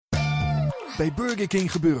bij Burger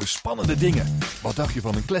King gebeuren spannende dingen. Wat dacht je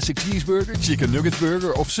van een classic cheeseburger, chicken nugget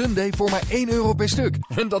burger of sundae voor maar €1 per stuk?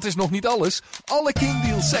 En dat is nog niet alles. Alle King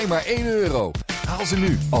deals zijn maar €1. Haal ze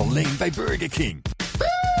nu, alleen bij Burger King.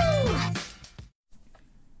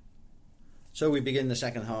 So we begin the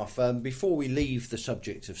second half. Before we leave the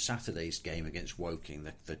subject of Saturday's game against Woking,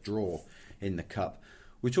 the draw in the Cup,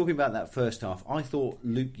 we're talking about that first half. I thought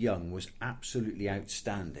Luke Young was absolutely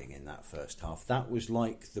outstanding in that first half. That was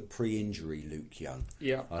like the pre-injury Luke Young.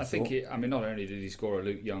 Yeah, I think. Not only did he score a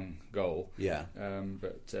Luke Young goal,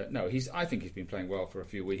 I think he's been playing well for a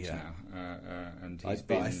few weeks now, and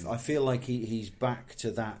I feel like he's back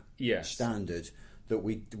to that standard that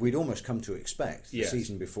we'd almost come to expect the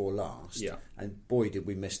season before last. Yeah. And boy, did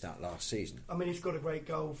we miss that last season. I mean, he's got a great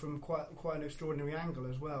goal from quite an extraordinary angle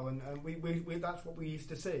as well, and we that's what we used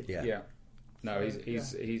to see. Yeah. Yeah. No,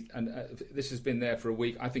 he's and this has been there for a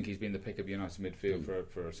week. I think he's been the pick of United midfield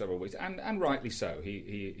for several weeks, and rightly so.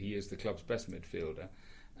 He is the club's best midfielder.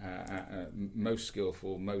 Most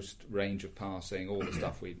skillful, most range of passing, all the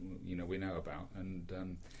stuff we know about.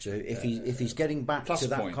 And so if he's getting back to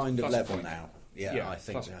that kind of level now. I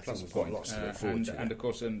think we've got lots to look forward to. And of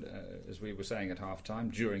course, as we were saying at half time,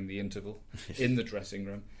 during the interval in the dressing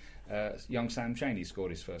room, young Sam Chaney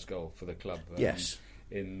scored his first goal for the club.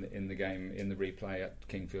 In the game, in the replay at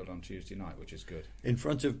Kingfield on Tuesday night, which is good. In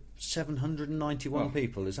front of 791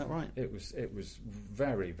 people, is that right? It was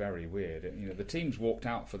very, very weird. The teams walked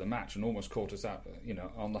out for the match and almost caught us out,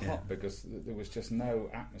 on the hop, because there was just no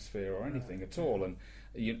atmosphere or anything at all. And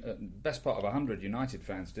best part of 100 United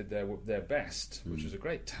fans did their best, which was a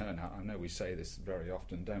great turnout. I know we say this very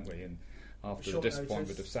often, don't we? And after the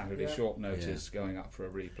disappointment of Saturday, short notice, going up for a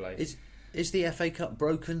replay. Is the FA Cup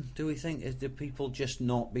broken, do we think? Do people just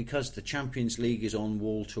not, because the Champions League is on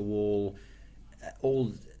wall to wall,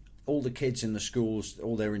 all the kids in the schools,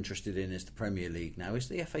 all they're interested in is the Premier League now. Is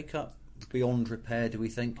the FA Cup beyond repair, do we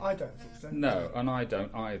think? I don't think so. No, and I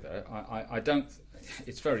don't either. I don't.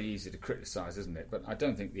 It's very easy to criticise, isn't it? But I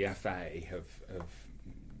don't think the FA have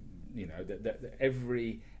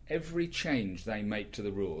every change they make to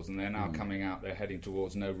the rules, and they're now coming out, they're heading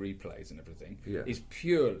towards no replays and everything, is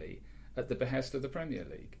purely at the behest of the Premier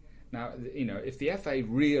League. Now, if the FA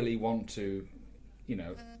really want to,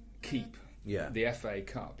 keep the FA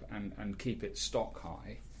Cup and keep its stock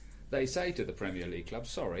high, they say to the Premier League clubs,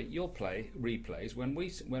 "Sorry, you'll play replays when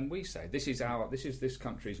we say this is this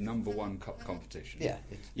country's number one cup competition." Yeah,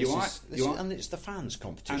 and it's the fans'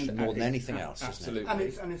 competition more than anything else, absolutely. isn't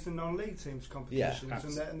it? And it's the non-league teams'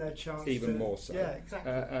 competitions, and their chance even more so. Yeah,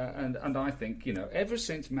 exactly. And I think ever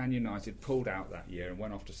since Man United pulled out that year and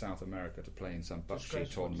went off to South America to play in some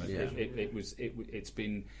bucksheet tournament,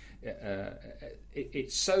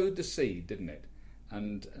 it sowed the seed, didn't it?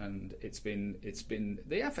 And it's been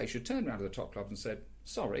the FA should turn around to the top clubs and said,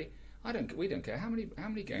 "Sorry, we don't care how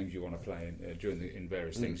many games you want to play in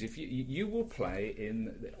various things. If you will play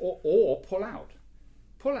or pull out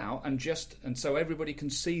and so everybody can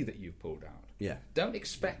see that you've pulled out. Yeah, don't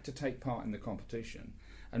expect to take part in the competition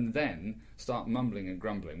and then start mumbling and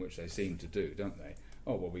grumbling, which they seem to do, don't they?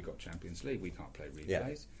 Oh well, we got Champions League, we can't play replays."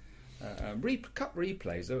 Yeah. Cup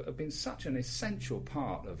replays have been such an essential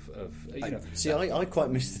part of I quite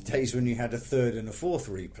miss the days when you had a third and a fourth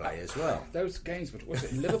replay as well. Those games, was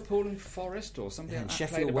it Liverpool and Forest or something? And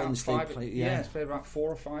Sheffield Wednesday it's played about 4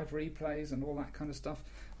 or 5 replays and all that kind of stuff.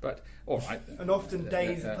 But all right, and often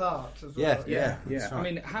days apart as well. Yeah. Right. I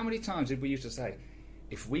mean, how many times did we used to say,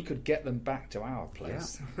 if we could get them back to our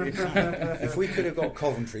place, if we could have got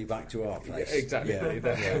Coventry back to our place, exactly.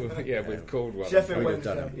 With Caldwell, Sheffield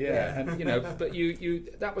Wednesday, and but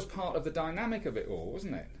you that was part of the dynamic of it all,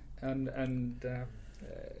 wasn't it? And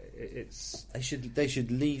it's they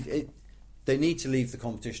should leave it. They need to leave the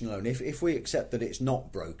competition alone. If we accept that it's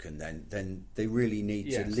not broken, then they really need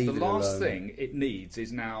to leave it alone. The last thing it needs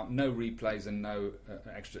is now no replays and no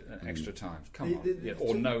extra times. Come on,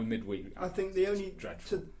 or no midweek. I think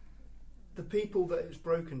the people that it's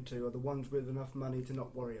broken to are the ones with enough money to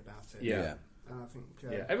not worry about it. Yeah. And I think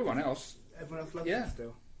everyone else loves it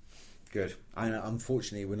still. Good. And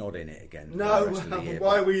unfortunately, we're not in it again. No,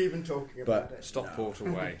 why are we even talking about it? Stockport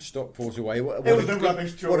away. Stockport away. What a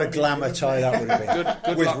rubbish draw. What a glamour tie that would have been.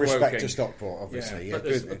 Good with luck respect Woking. to Stockport, obviously. Yeah. But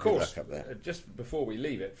good, of course, good luck up there. Just before we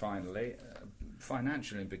leave it, finally,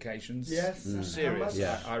 financial implications. Yes. Serious.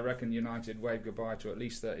 Yeah. I reckon United waved goodbye to at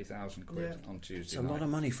least 30,000 quid on Tuesday night. It's a lot of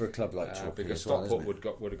money for a club like Torquay. Because Stockport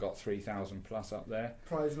would have got 3,000 plus up there.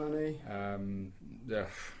 Prize money.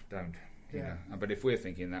 Don't. But if we're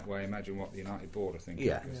thinking that way, imagine what the United board are thinking.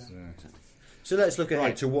 Yeah. So let's look ahead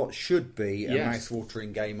Right. to what should be a Yes.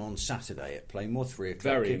 mouth-watering game on Saturday at Plainmoor, 3 o'clock.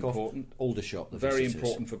 Very Kick-off, important. Aldershot, the Very visitors.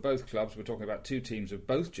 important for both clubs. We're talking about two teams who have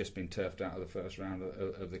both just been turfed out of the first round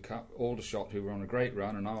of the Cup. Aldershot, who were on a great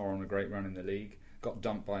run and are on a great run in the league, got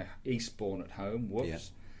dumped by Eastbourne at home.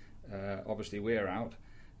 Whoops. Obviously, we're out.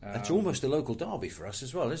 That's almost a local derby for us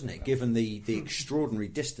as well, isn't it? Given the extraordinary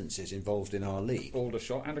distances involved in our league.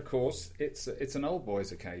 Aldershot, and of course, it's an old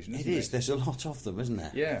boys occasion. It Isn't is. There's a lot of them, isn't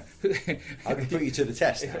there? Yeah. I can put you to the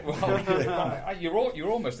test now. Well, you're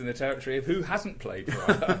almost in the territory of who hasn't played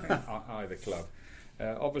for either club.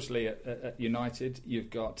 Obviously, at United, you've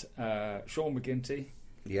got Sean McGinty,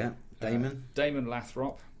 Yeah, Damon. Damon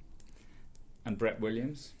Lathrop, and Brett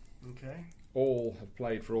Williams. Okay. All have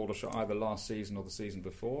played for Aldershot either last season or the season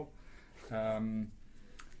before. And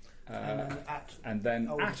then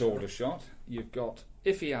at Aldershot, you've got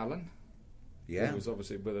Iffy Allen, Yeah. who was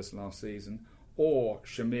obviously with us last season, or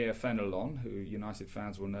Shamir Fenelon, who United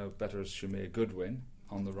fans will know better as Shamir Goodwin,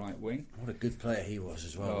 on the right wing. What a good player he was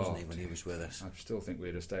as well, wasn't he, when he was with us? I still think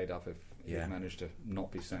we'd have stayed up if Yeah. he managed to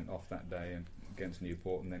not be sent off that day against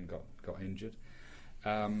Newport and then got injured.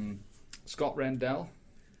 Scott Rendell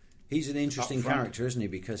He's an interesting Up front. character, isn't he?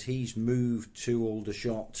 Because he's moved to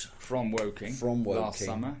Aldershot from Woking last last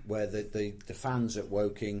summer. where the fans at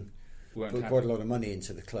Woking Weren't put happy. quite a lot of money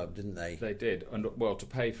into the club, didn't they? They did, and well, to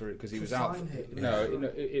pay for it because he To was out. sign him. No, Yeah.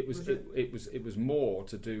 it was it was more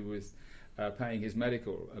to do with paying his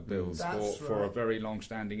medical bills That's for a right. very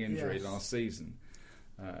long-standing injury Yes. last season,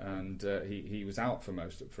 and he was out for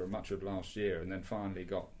much of last year, and then finally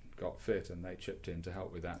got fit, and they chipped in to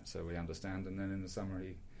help with that. So we understand, and then in the summer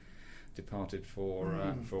he departed for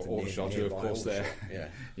Aldershot, who of Nearby course they're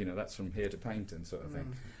Aldershot, yeah. that's from here to Paynton sort of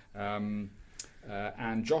thing.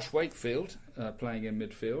 And Josh Wakefield playing in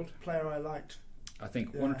midfield. Player I liked. I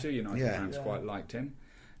think one or two United Yeah. fans Yeah. quite liked him.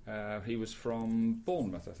 He was from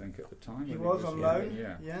Bournemouth, I think, at the time. He when was on loan.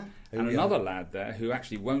 Yeah. Who And we another lad there who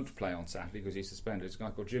actually won't play on Saturday because he's suspended is a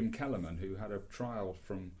guy called Jim Kellerman, who had a trial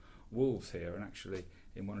from Wolves here, and actually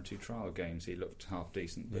in one or two trial games he looked half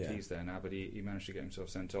decent, but Yeah. he's there now. But he managed to get himself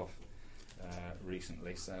sent off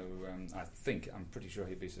recently, so I'm pretty sure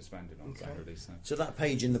he'd be suspended on Okay. Saturday. So. So that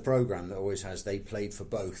page in the programme that always has they played for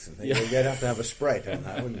both. Yeah. They'd have to have a spread on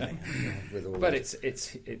that, wouldn't they? With all But this.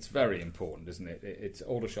 it's very important, isn't it? It's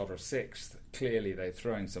Aldershot are sixth. Clearly, they're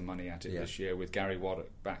throwing some money at it Yeah. this year with Gary Waddock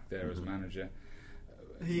back there as manager.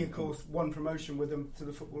 He, of course, won promotion with them to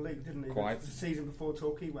the Football League, didn't he? Quite. The season before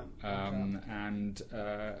Torquay went.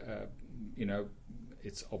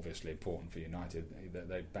 It's obviously important for United that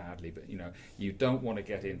they badly, but you don't want to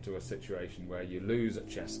get into a situation where you lose at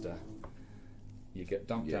Chester, you get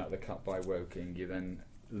dumped out of the cup by Woking, you then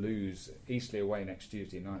lose Eastleigh away next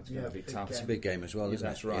Tuesday night. It's going to be big tough. It's a big game as well, isn't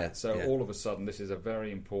That's it? right. Yeah, So yeah. all of a sudden, this is a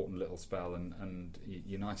very important little spell, and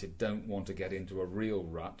United don't want to get into a real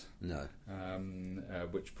rut, No.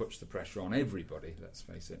 which puts the pressure on everybody. Let's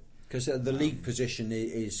face it. Because the league position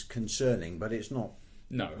is concerning, but it's not.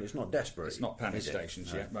 No, It's not desperate. it's not panic is it?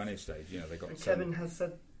 stations No. yet. By any stage, they've got. And some- Kevin has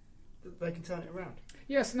said that they can turn it around.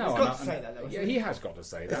 Yes, no, He's and got to say that, though, Yeah, hasn't he he? has got to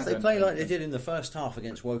say that. If they and- play like and- they did in the first half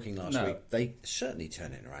against Woking last No. week, they certainly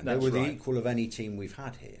turn it around. They That's were the right. equal of any team we've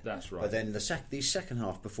had here. That's right. But then these second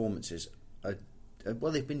half performances are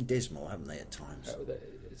they've been dismal, haven't they, at times?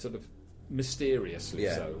 Sort of mysteriously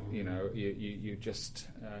Yeah. so. You just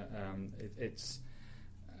it's.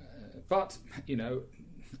 But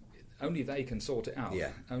only they can sort it out.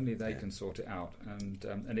 Yeah. Only they Yeah. can sort it out,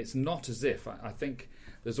 and it's not as if I think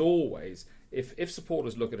there's always if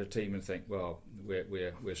supporters look at a team and think, well,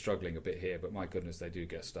 we're struggling a bit here, but my goodness, they do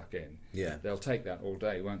get stuck in. Yeah. They'll take that all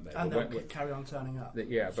day, won't they? And But they'll carry on turning up.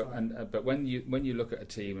 Yeah, but So- but when you look at a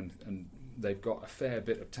team and they've got a fair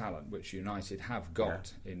bit of talent, which United have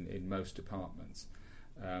got in most departments,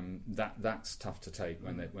 that's tough to take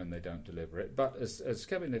when they don't deliver it. But as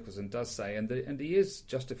Kevin Nicholson does say, and he is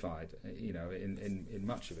justified, in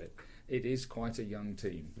much of it, it is quite a young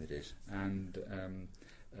team. It is. And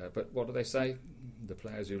but what do they say? The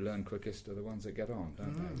players who learn quickest are the ones that get on,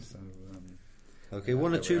 don't they? So. Okay,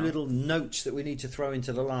 one or there we two are. little notes that we need to throw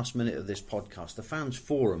into the last minute of this podcast. The fans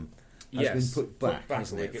forum has Yes, been put back, a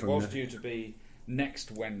hasn't week. it? It from was the- due to be next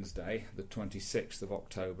Wednesday, the 26th of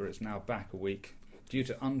October. It's now back a week due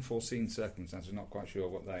to unforeseen circumstances. Not quite sure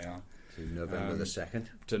what they are. to November the 2nd.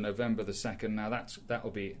 To November the 2nd. Now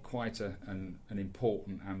that'll be quite an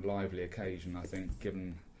important and lively occasion, I think,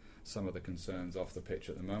 given some of the concerns off the pitch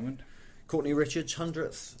at the moment. Courtney Richards,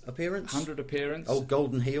 100th appearance? 100 appearance. Old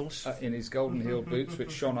golden heels. In his golden heel boots, which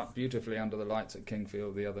shone up beautifully under the lights at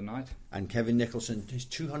Kingfield the other night. And Kevin Nicholson, his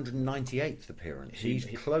 298th appearance. He's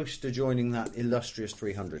close to joining that illustrious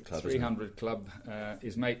 300 club. 300 club.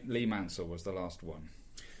 His mate Lee Mansell was the last one.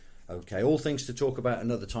 Okay, all things to talk about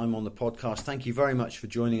another time on the podcast. Thank you very much for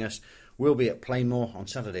joining us. We'll be at Plainmoor on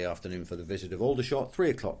Saturday afternoon for the visit of Aldershot, 3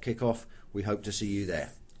 o'clock kickoff. We hope to see you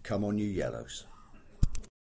there. Come on, you Yellows.